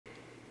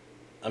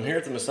I'm here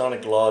at the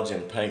Masonic Lodge in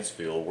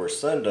Paintsville, where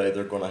Sunday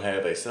they're going to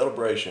have a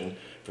celebration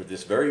for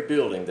this very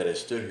building that has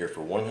stood here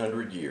for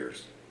 100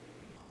 years.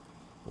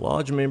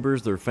 Lodge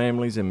members, their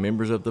families, and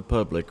members of the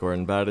public are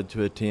invited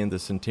to attend the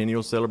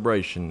centennial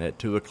celebration at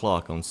 2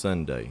 o'clock on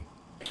Sunday.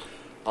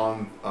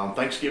 On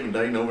Thanksgiving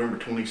Day, November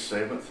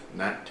 27th,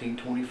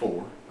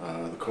 1924,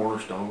 the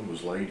cornerstone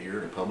was laid here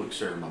at a public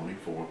ceremony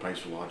for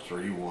Paintsville Lodge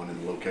 31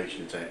 in the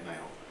location it's at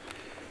now.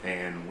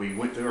 And we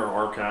went through our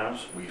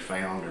archives. We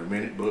found our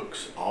minute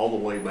books all the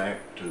way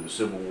back to the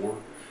Civil War,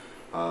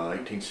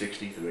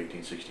 1860 through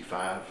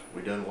 1865.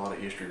 We've done a lot of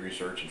history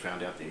research and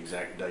found out the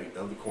exact date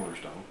of the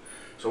cornerstone.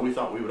 So we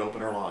thought we would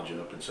open our lodge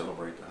up and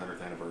celebrate the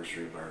 100th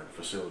anniversary of our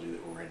facility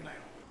that we're in now.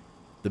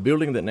 The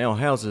building that now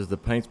houses the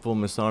Paintsville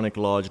Masonic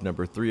Lodge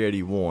number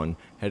 381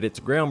 had its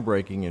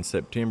groundbreaking in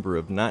September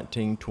of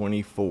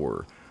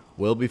 1924.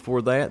 Well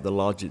before that, the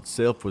lodge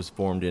itself was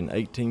formed in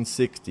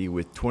 1860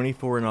 with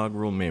 24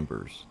 inaugural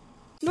members.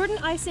 Norton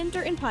Eye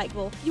Center in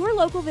Pikeville, your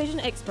local vision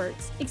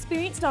experts.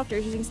 Experienced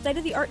doctors using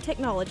state-of-the-art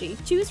technology.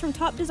 Choose from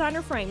top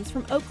designer frames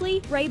from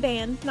Oakley,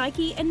 Ray-Ban,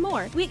 Nike, and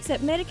more. We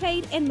accept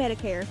Medicaid and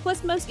Medicare,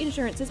 plus most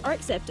insurances are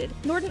accepted.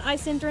 Norton Eye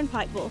Center in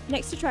Pikeville,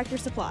 next to Tractor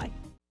Supply.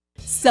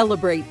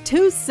 Celebrate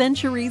 2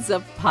 centuries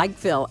of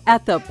Pikeville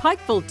at the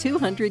Pikeville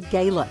 200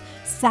 Gala,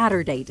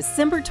 Saturday,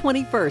 December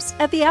 21st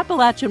at the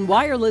Appalachian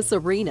Wireless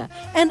Arena.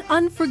 An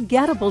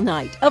unforgettable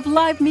night of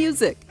live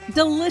music,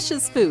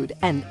 delicious food,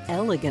 and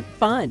elegant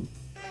fun.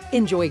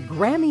 Enjoy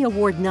Grammy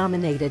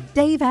Award-nominated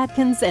Dave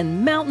Atkins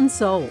and Mountain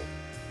Soul.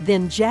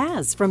 Then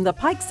jazz from the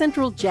Pike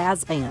Central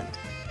Jazz Band.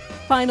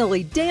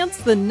 Finally, dance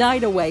the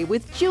night away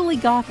with Julie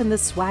Goff and the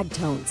Swag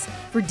Tones.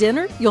 For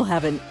dinner, you'll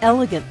have an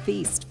elegant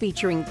feast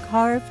featuring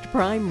carved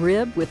prime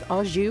rib with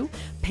au jus,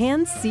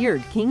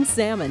 pan-seared king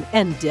salmon,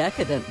 and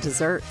decadent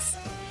desserts.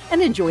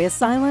 And enjoy a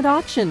silent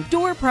auction,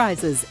 door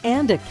prizes,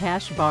 and a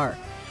cash bar.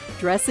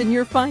 Dress in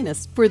your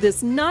finest for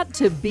this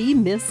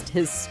not-to-be-missed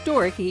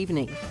historic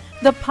evening.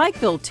 The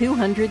Pikeville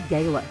 200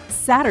 Gala,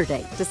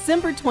 Saturday,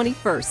 December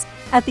 21st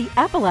at the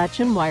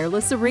Appalachian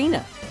Wireless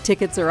Arena.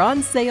 Tickets are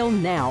on sale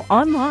now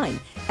online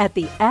at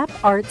the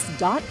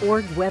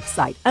apparts.org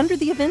website under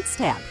the Events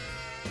tab.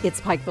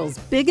 It's Pikeville's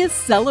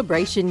biggest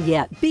celebration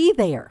yet. Be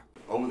there.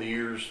 Over the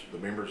years, the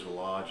members of the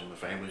lodge and the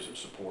families that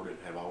support it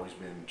have always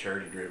been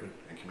charity-driven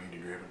and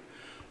community-driven.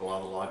 A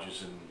lot of the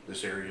lodges in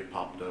this area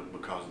popped up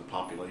because the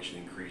population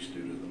increased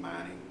due to the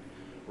mining,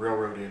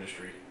 railroad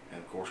industry, and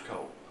of course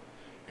coal.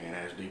 And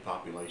as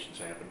depopulations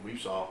happen, we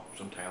saw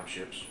some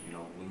townships,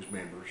 lose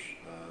members,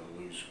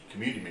 lose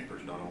community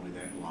members, not only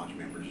that, lodge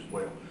members as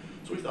well.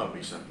 So we thought it'd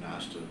be something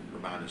nice to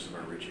remind us of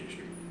our rich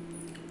history.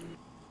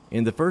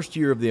 In the first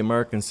year of the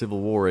American Civil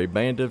War, a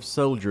band of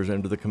soldiers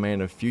under the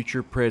command of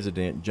future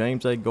President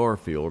James A.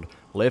 Garfield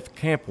left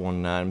camp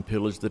one night and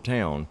pillaged the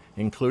town,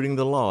 including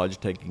the lodge,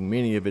 taking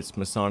many of its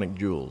Masonic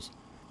jewels.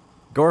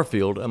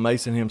 Garfield, a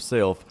Mason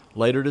himself,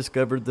 later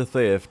discovered the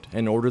theft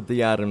and ordered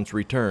the items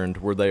returned,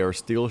 where they are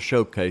still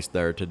showcased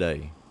there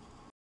today.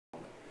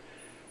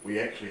 We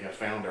actually have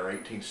found our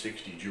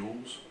 1860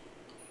 jewels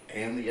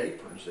and the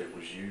aprons that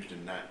was used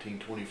in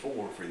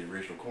 1924 for the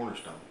original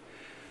cornerstone.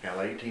 Now, the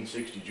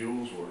 1860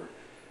 jewels were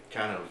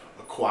kind of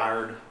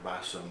acquired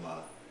by some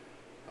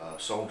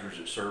soldiers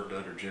that served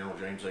under General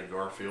James A.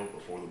 Garfield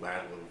before the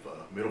Battle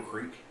of Middle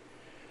Creek.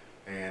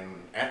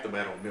 And at the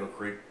Battle of Middle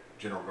Creek,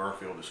 General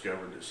Garfield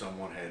discovered that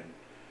someone had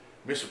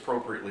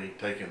misappropriately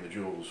taken the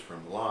jewels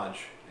from the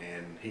lodge,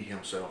 and he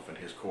himself and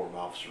his corps of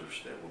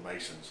officers that were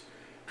Masons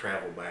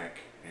traveled back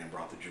and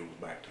brought the jewels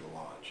back to the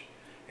lodge.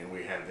 And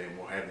we'll have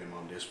them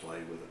on display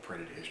with a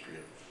printed history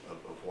of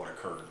what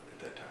occurred at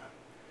that time.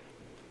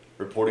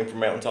 Reporting for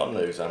Mountaintop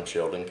News, I'm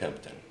Sheldon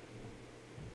Compton.